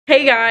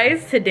Hey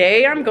guys,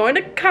 today I'm going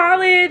to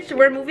college.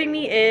 We're moving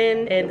me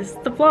in and this is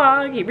the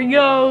vlog. Here we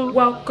go.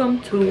 Welcome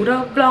to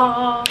the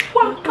vlog.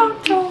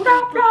 Welcome to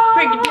the vlog.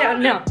 Break it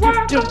down now.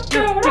 Welcome to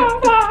the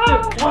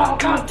vlog.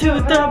 Welcome to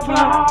the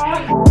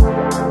vlog.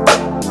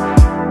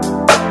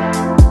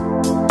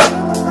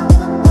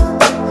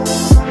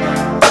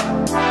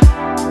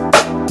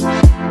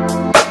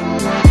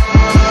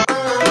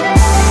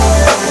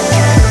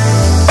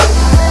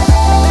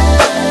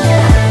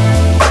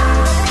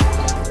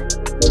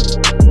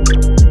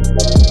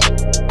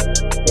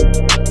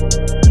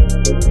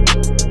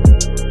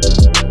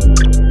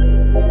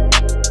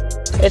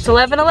 It's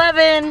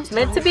 11:11. It's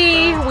meant to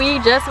be. We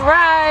just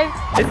arrived.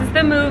 This is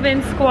the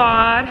move-in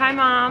squad. Hi,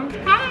 Mom.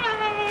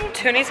 Hi.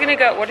 Toonie's gonna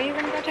go. What are you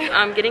gonna go do?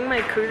 I'm getting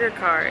my Cougar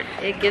card.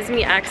 It gives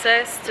me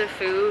access to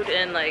food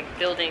and like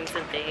buildings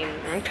and things.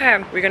 Okay.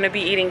 We're gonna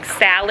be eating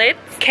salads,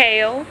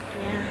 kale.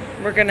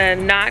 Yeah. We're gonna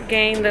not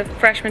gain the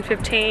freshman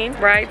 15,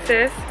 right,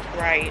 sis?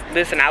 Right.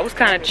 Listen, I was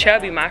kind of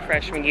chubby my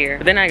freshman year,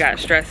 but then I got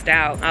stressed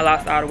out. I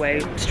lost all the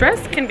weight.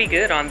 Stress can be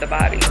good on the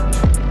body.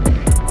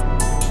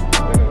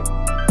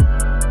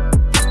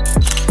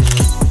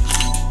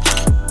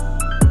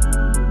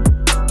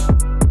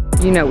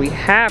 You know we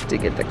have to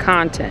get the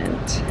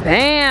content.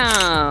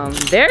 Bam!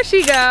 There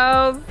she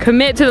goes.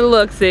 Commit to the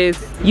look,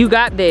 sis. You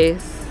got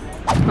this.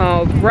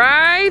 All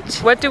right.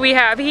 What do we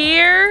have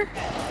here? We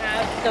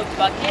have the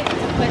bucket to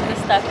put the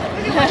stuff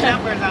in. Look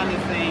at what numbers on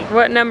this thing.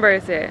 What number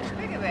is it?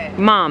 Look at that.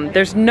 Mom,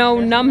 there's no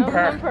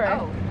number.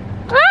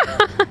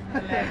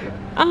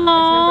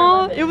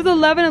 Oh, it was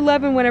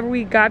 11:11 whenever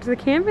we got to the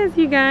campus,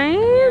 you guys.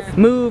 Yeah.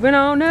 Moving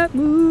on up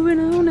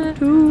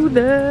to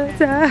the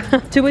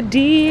top, to a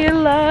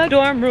deluxe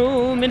dorm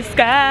room in the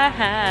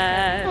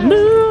sky.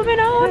 Moving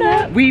on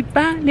up, we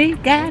finally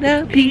got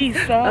a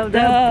piece of the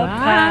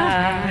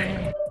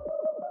pie.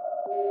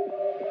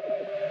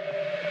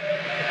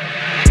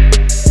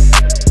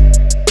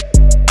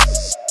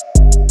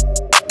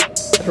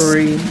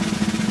 Three,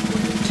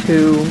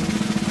 two,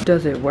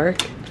 does it work?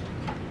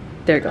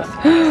 There it goes.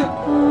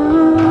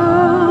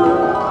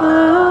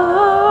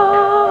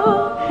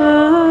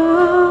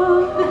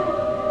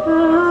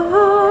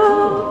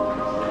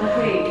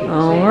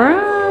 All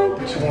right.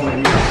 Which one are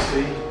you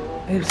see?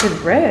 It said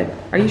red.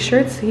 Are you sure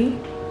it's C?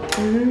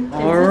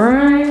 All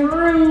right.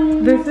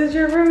 This is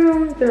your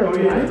room. Oh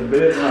yeah, the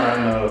bed's not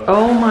enough.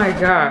 Oh my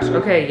gosh.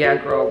 Okay, yeah,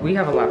 girl. We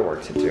have a lot of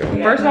work to do.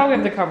 First of all, we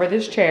have to cover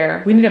this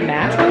chair. We need a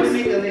mattress.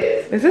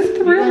 Is this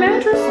the real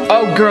mattress?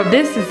 Oh, girl,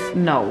 this is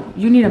no.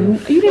 You need a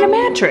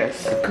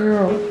mattress,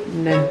 girl.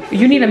 No.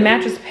 You need a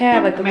mattress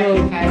pad, like a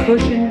little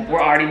cushion.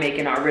 We're already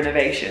making our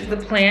renovations. The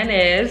plan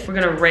is we're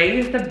gonna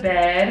raise the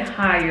bed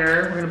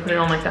higher. We're gonna put it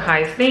on like the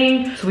highest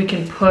thing, so we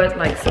can put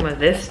like some of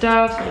this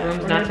stuff, so the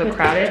room's not so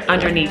crowded.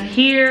 Underneath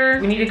here,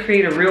 we need to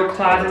create a real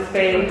closet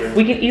space.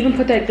 We can even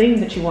put that thing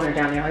that you wanted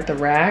down there, like the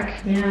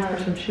rack. Yeah.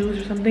 For some shoes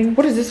or something.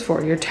 What is this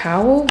for? Your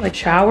towel? Like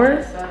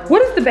shower?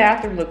 What does the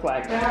bathroom look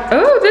like?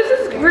 Oh, this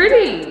is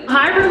pretty.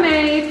 Hi,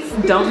 roommates.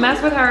 Don't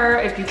mess with her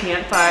if you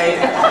can't fight.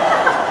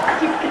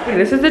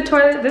 This is the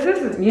toilet. This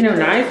is, you know,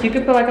 nice. You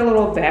could put like a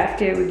little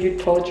basket with your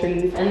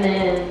toiletries. And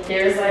then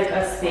there's like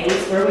a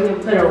space where we can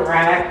put a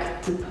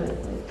rack to put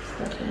like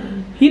stuff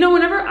in. You know,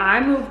 whenever I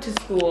moved to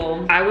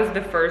school, I was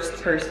the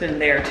first person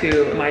there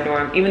too in my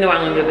dorm. Even though I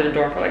only lived in a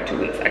dorm for like 2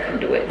 weeks, I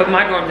couldn't do it. But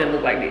my dorm didn't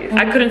look like this.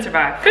 I couldn't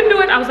survive. Couldn't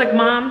do it. I was like,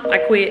 Mom, I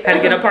quit. Had to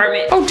get an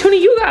apartment. Oh, Toonie,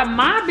 you got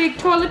my big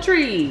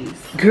toiletries.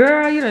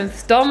 Girl, you done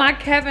stole my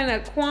Kevin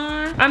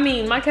Aquan. I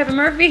mean, my Kevin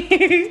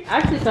Murphy.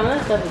 Actually, some of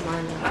that stuff is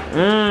mine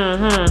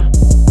now.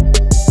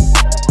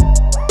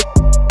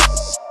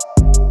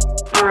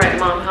 All right,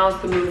 Mom,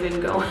 how's the move-in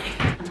going?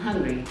 I'm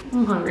hungry.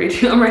 I'm hungry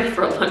too. I'm ready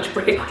for a lunch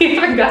break. We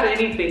haven't got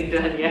anything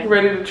done yet.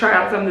 Ready to try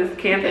out some of this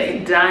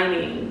campus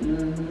dining.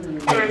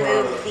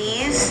 Remove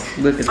these.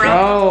 Look at that.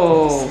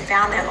 Oh.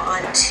 Found them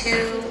on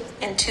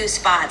in two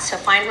spots, so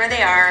find where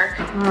they are.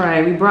 All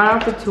right, we brought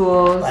out the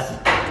tools.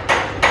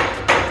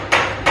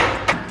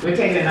 We're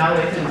taking it all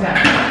the way to the top.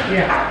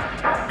 Yeah.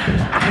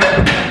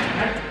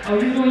 Oh,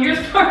 you're doing yours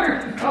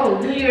first. Oh,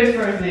 do yours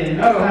first then.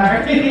 Oh,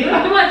 sorry.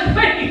 Lunch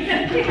break.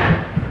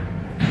 Yeah.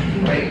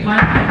 Wait,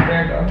 mine.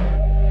 There you go.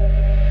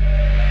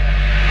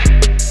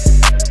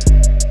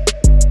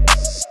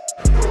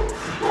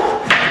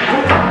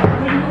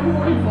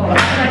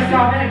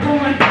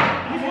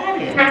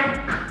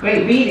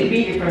 Wait, beat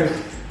it first.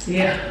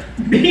 Yeah,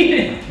 beat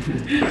it.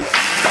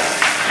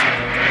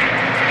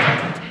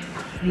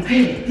 We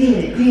did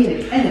it. We did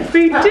it.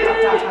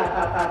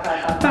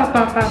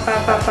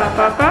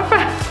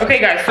 Okay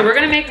guys, so we're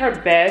gonna make her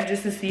bed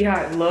just to see how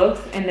it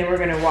looks, and then we're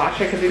gonna wash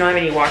it because we don't have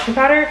any washing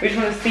powder. We just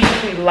wanna see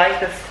if we like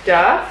the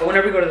stuff. But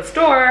whenever we go to the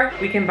store,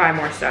 we can buy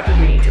more stuff if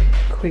we need to.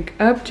 Quick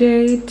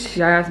update.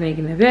 Yaya's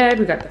making the bed.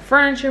 We got the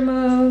furniture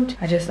moved.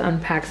 I just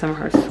unpacked some of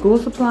her school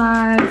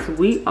supplies.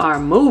 We are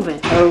moving.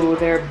 Oh,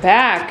 they're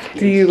back.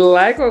 Do you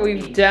like what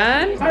we've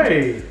done?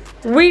 Hey,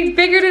 We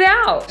figured it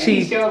out.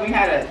 She showed me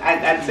how to,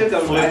 I took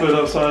a Flip it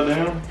upside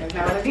down. That's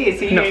all I did.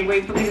 See, you ain't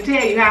waiting for me to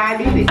tell you how I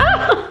did it. So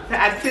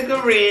I took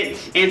a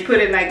wrench and put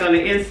it like on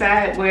the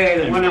inside where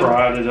And one of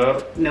pried it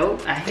up.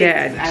 Nope, I hit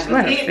Dad, it. just I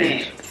let was us hitting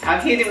finish. it. I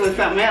hit it with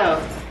something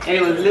else, and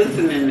it was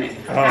loosening it.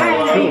 Oh, Hi,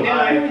 how you doing?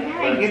 cool.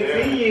 Hi, good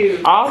to see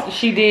you. All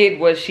she did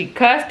was she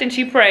cussed and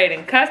she prayed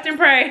and cussed and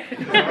prayed.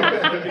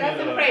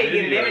 That's a pray,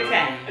 get it every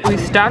time. We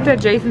stopped at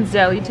Jason's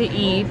Deli to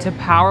eat. The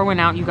power went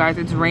out, you guys.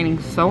 It's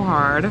raining so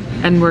hard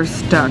and we're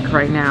stuck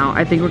right now.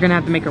 I think we're gonna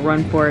have to make a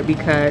run for it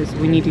because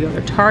we need to go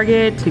to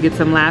Target to get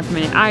some last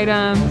minute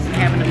items.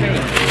 Having a baby.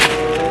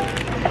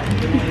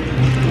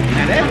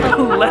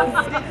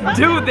 Let's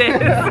do this.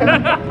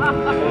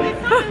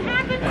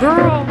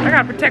 Girl, I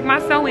gotta protect my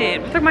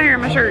sew-in. Took my hair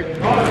in my shirt.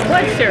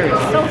 What shirt?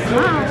 So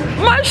small.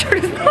 My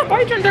shirt is not. Why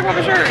are you trying to take off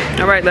my shirt?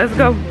 All right, let's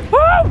go. Woo!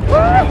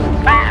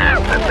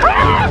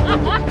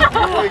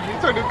 You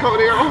turned this coat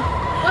there on.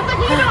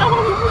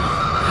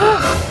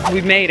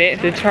 We made it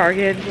to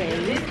Target.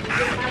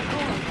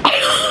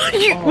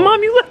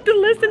 Mom, you left the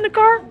list in the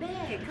car?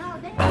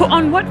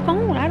 On what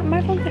phone?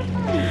 My phone.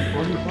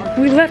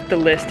 We left the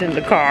list in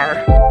the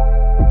car.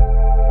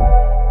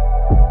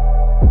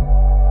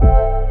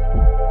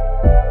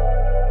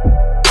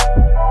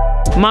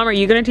 Mom, are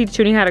you gonna teach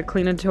Toonie how to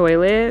clean a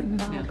toilet?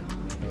 No.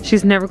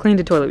 She's never cleaned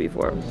a toilet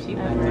before.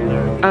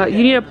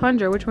 You need a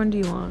plunger. Which one do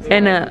you want?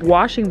 And a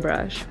washing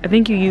brush. I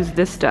think you use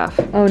this stuff.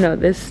 Oh no,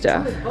 this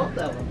stuff. Both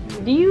of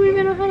them. Do you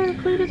even know how to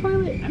clean a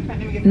toilet? I'm trying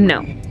to get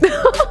No.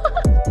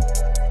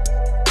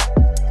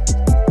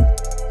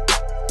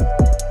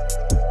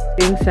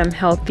 Getting some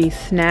healthy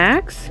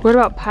snacks. What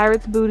about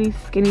Pirate's Booty,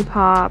 Skinny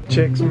Pop?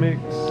 Chex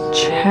Mix.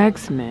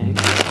 Chex Mix.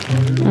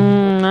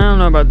 I don't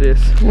know about this.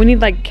 We need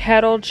like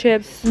kettle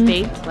chips.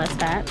 Baked, less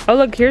fat. Oh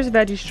look, here's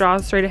veggie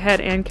straws straight ahead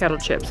and kettle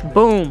chips.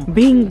 Boom.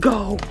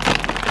 Bingo.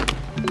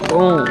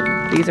 Boom.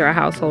 These are a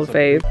household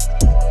fave.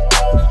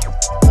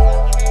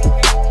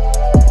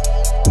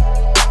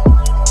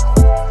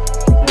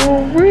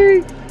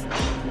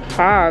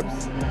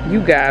 Pops, you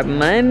got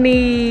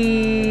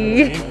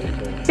money.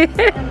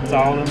 It's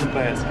all in the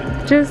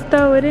basket. Just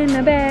throw it in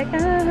the bag.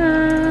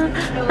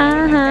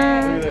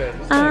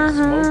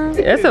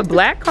 That's a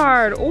black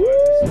card. Ooh,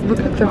 look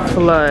at the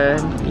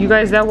flood. You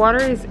guys, that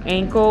water is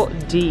ankle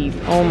deep.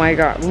 Oh my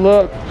God,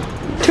 look.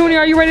 Toonie,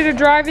 are you ready to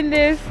drive in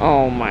this?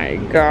 Oh my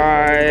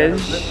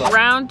gosh.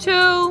 Round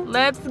 2,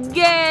 let's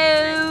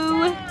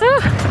go.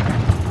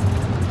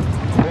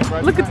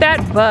 Look at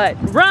that butt.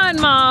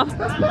 Run, Mom.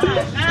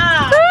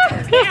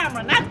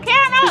 camera, not the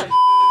camera.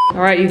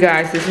 All right, you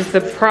guys, this is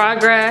the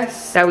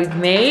progress that we've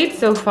made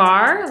so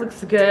far. It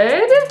looks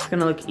good. It's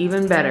gonna look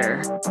even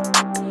better.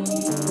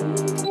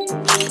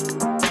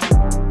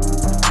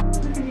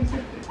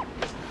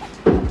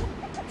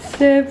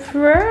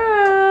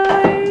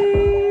 Surprise!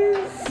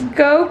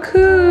 Go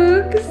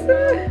Cougs!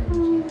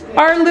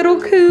 Our little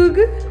Coug.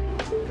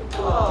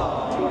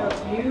 Oh,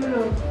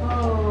 beautiful.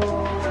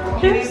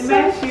 They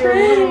match your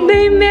room.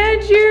 They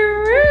match your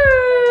room.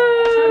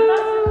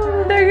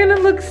 They're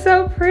gonna look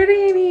so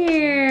pretty in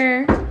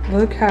here.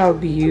 Look how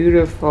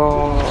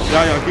beautiful.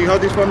 Y'all, can you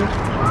hold these for me? Oh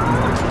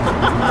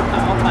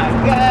my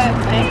God,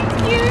 thank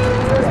you.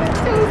 That's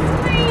so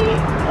sweet.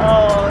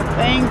 Oh,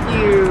 thank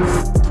you.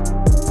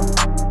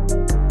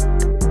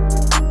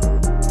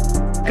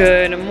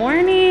 Good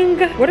morning.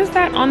 What is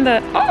that on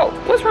the, oh,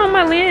 what's wrong with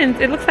my lens?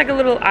 It looks like a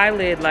little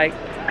eyelid, like.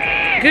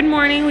 Good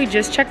morning, we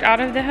just checked out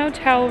of the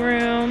hotel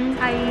room.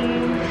 Hi.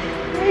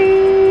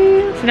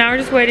 So now we're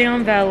just waiting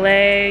on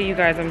valet. You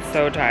guys, I'm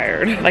so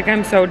tired. Like,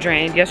 I'm so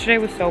drained. Yesterday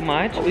was so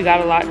much. We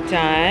got a lot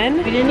done.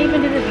 We didn't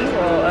even do the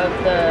B-roll of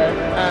the,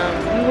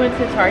 we went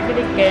to Target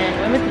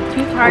again. We went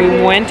to 2 Targets.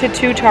 We went to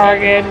 2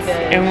 Targets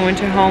and we went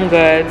to Home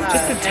Goods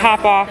just to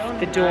top off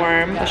the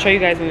dorm. I'll show you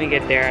guys when we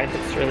get there.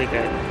 It's really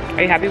good.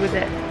 Are you happy with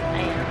it?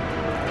 I am.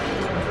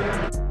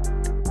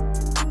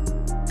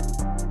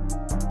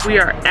 We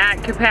are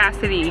at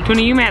capacity.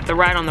 Toonie, you may have to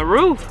ride on the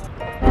roof.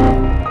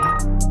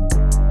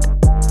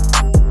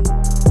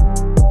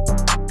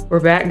 We're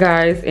back,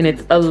 guys, and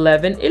it's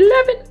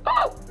 11:11.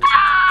 Oh,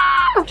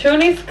 ah!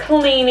 Toonie's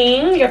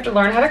cleaning. You have to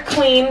learn how to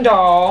clean,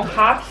 doll.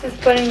 Pops is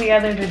putting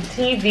together the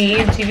TV.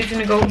 The TV's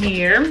gonna go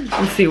here.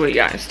 Let's see what you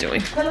guys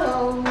doing.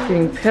 Hello.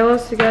 Putting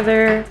pillows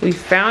together. We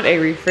found a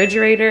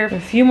refrigerator. A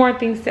few more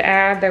things to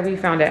add that we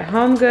found at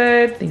Home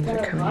Goods. Things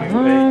are coming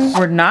along.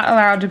 We're not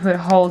allowed to put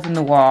holes in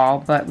the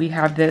wall, but we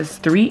have this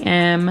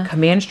 3M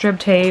command strip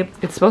tape.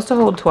 It's supposed to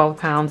hold 12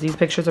 pounds. These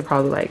pictures are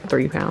probably like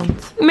 3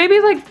 pounds. Maybe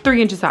like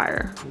 3 inches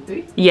higher.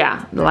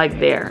 Yeah, like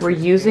there. We're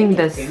using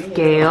the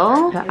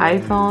scale, the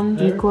iPhone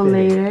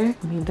equalator.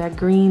 I need that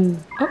green.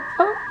 Oh.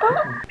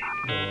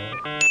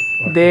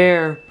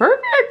 There,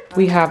 perfect.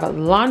 We have a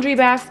laundry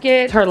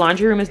basket. Her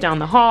laundry room is down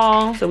the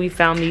hall. So we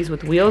found these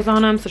with wheels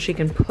on them so she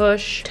can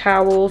push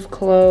towels,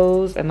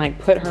 clothes, and like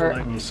put her.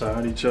 Like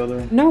beside each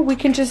other? No, we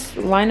can just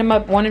line them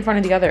up one in front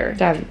of the other.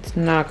 That's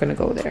not gonna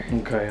go there.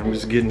 Okay, I'm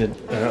just getting it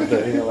out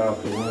the hell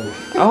out the way.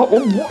 Oh,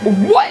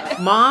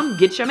 what? Mom,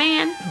 get your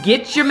man.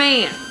 Get your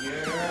man.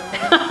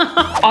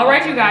 All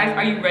right, you guys,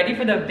 are you ready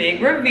for the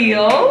big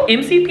reveal?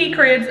 MCP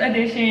Cribs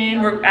edition.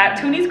 We're at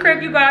Toonie's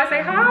crib, you guys.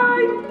 Say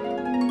hi.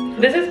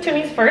 This is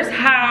Toonie's first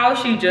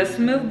house. She just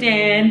moved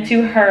in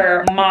to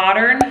her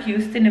modern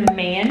Houston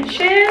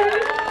mansion.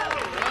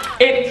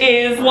 It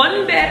is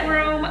 1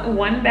 bedroom,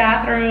 1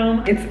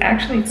 bathroom. It's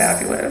actually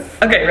fabulous.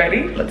 Okay,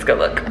 ready? Let's go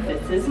look.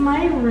 This is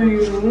my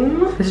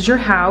room. This is your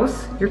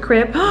house, your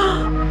crib.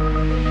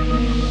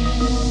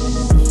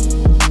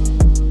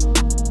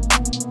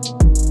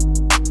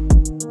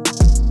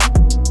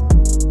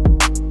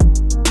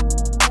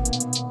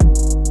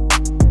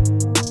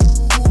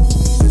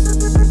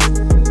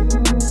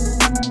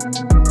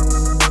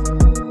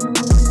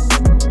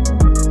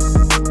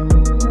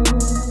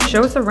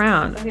 Show us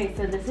around. Okay,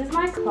 so this is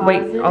my closet.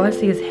 Wait, all I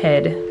see is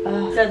head.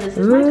 So this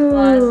is my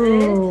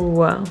closet.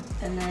 Ooh.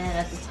 And then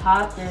at the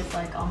top, there's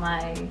like all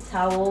my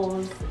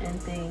towels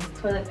and things.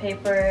 Toilet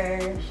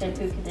paper,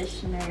 shampoo,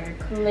 conditioner,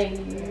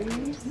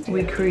 cleaners.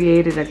 We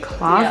created a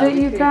closet,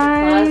 we you created a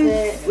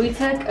guys. closet. We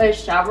took a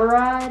shower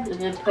rod and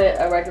then put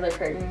a regular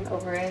curtain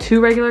over it.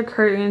 2 regular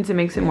curtains, it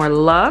makes it more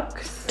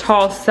luxe.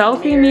 Tall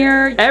selfie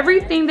mirror.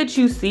 Everything that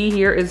you see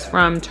here is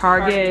from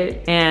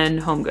Target and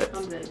Home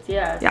Goods.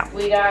 Yeah.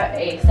 We got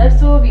a step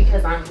stool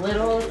because I'm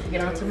little to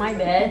get onto my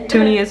bed.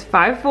 Toonie is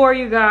 5'4",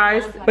 you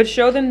guys. But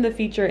show them the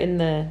feature in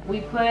the...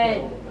 We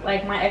put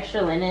like my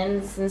extra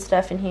linens and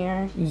stuff in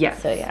here.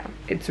 Yes. So yeah.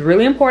 It's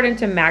really important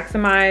to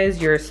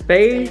maximize your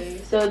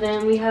space. So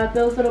then we have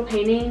those little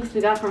paintings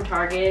we got from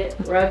Target,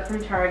 rug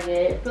from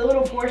Target, the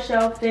little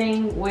 4-shelf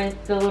thing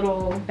with the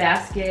little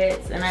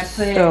baskets, and I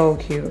put... So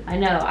cute. I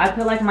know. I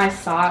put like my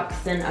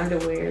socks and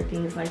underwear,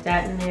 things like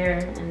that in there,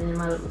 and then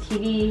my little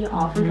TV,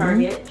 all from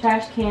Target.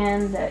 Trash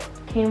can that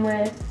came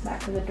with,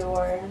 back of the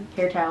door,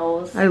 hair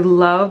towels. I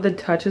love the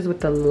touches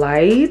with the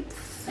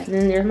lights. And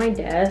then there's my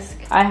desk.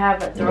 I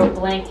have a throw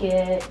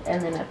blanket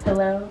and then a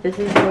pillow. This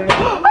is where...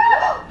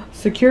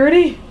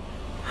 Security?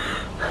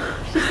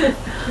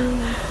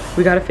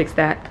 We gotta fix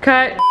that.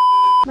 Cut.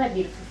 My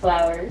beautiful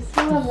flowers.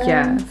 I love them.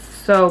 Yes,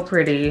 so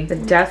pretty. The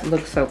desk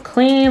looks so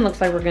clean.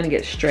 Looks like we're gonna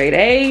get straight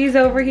A's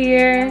over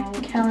here.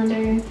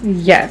 Calendar.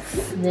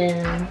 Yes.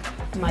 Then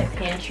my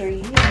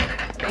pantry.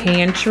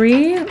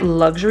 Pantry,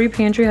 luxury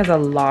pantry has a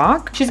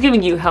lock. She's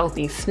giving you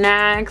healthy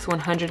snacks,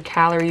 100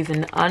 calories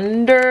and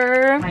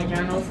under. My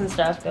journals and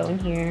stuff go in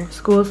here.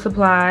 School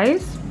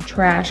supplies,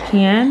 trash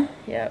can.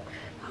 Yep.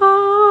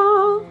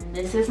 Oh. And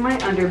this is my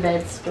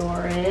underbed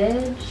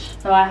storage.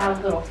 So I have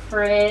a little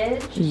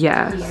fridge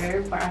Yes.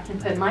 here where I can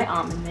put my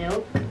almond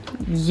milk.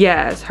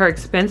 Yes, her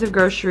expensive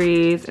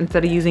groceries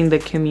instead of using the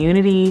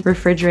community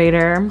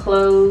refrigerator.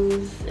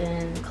 Clothes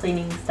and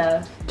cleaning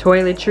stuff.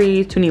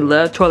 Toiletries. Toonie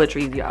loves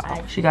toiletries,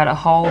 y'all. She got a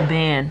whole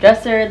bin.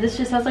 Dresser. This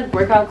just has like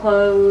workout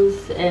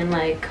clothes and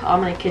like all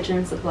my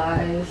kitchen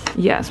supplies.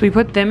 Yes, we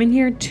put them in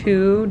here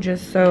too,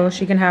 just so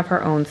she can have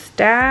her own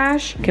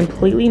stash.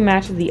 Completely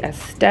matches the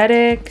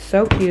aesthetic.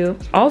 So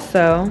cute.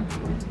 Also,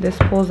 this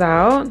pulls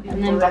out.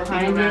 And then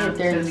behind it,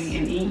 there's...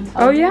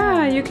 Oh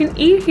yeah, you can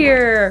eat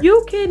here.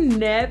 You can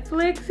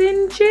Netflix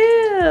and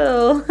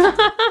chill.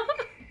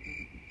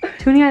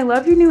 Toonie, I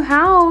love your new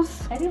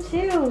house. I do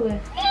too.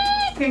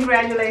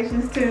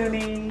 Congratulations,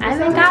 Toonie. I'm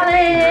in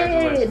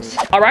college.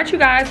 All right, you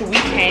guys, we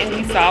came,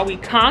 we saw, we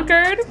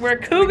conquered. We're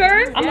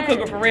cougars. I'm a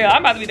cougar for real.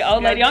 I'm about to be the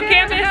old lady on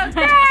campus.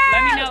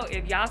 Let me know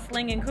if y'all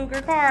slinging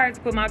cougar cards.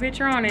 Put my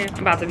picture on it. I'm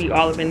about to be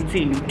all up in the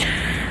team.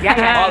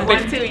 Yeah,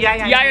 one, two.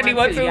 Yeah, need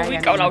one, two. We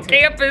going on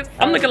campus.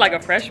 I'm looking like a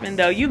freshman,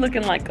 though. You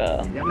looking like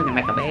a... I'm looking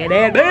like a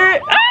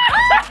bad.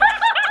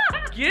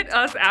 Get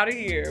us out of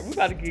here. We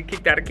about to get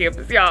kicked out of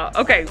campus, y'all.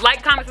 Okay,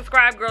 like, comment,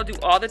 subscribe, girl. Do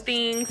all the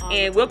things.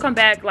 And we'll come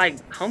back like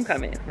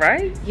homecoming,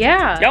 right?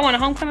 Yeah. Y'all want a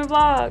homecoming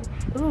vlog?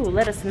 Ooh,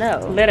 let us know.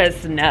 Let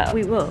us know.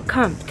 We will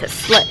come to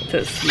slay.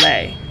 To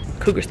slay.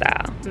 Cougar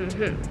style.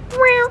 Mm-hmm.